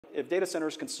if data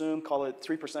centers consume, call it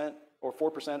 3% or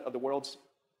 4% of the world's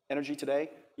energy today,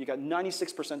 you got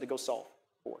 96% to go solve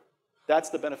for. That's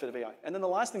the benefit of AI. And then the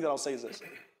last thing that I'll say is this.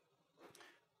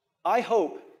 I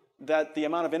hope that the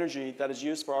amount of energy that is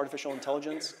used for artificial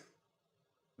intelligence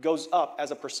goes up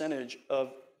as a percentage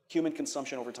of human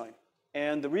consumption over time.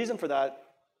 And the reason for that,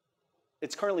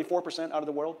 it's currently 4% out of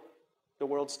the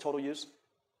world's total use.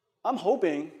 I'm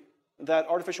hoping that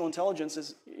artificial intelligence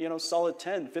is, solid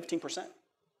 10, 15%.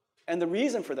 And the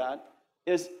reason for that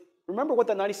is, remember what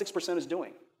that 96% is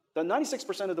doing. The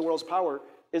 96% of the world's power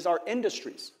is our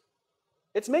industries.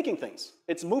 It's making things.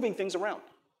 It's moving things around.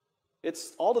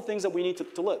 It's all the things that we need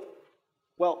to live.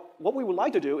 Well, what we would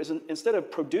like to do is instead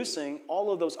of producing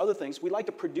all of those other things, we like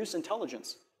to produce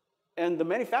intelligence. And the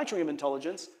manufacturing of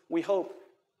intelligence, we hope,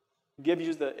 give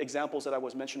you the examples that I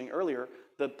was mentioning earlier,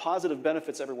 the positive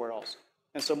benefits everywhere else.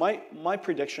 And so my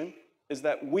prediction is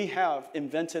that we have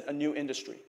invented a new industry.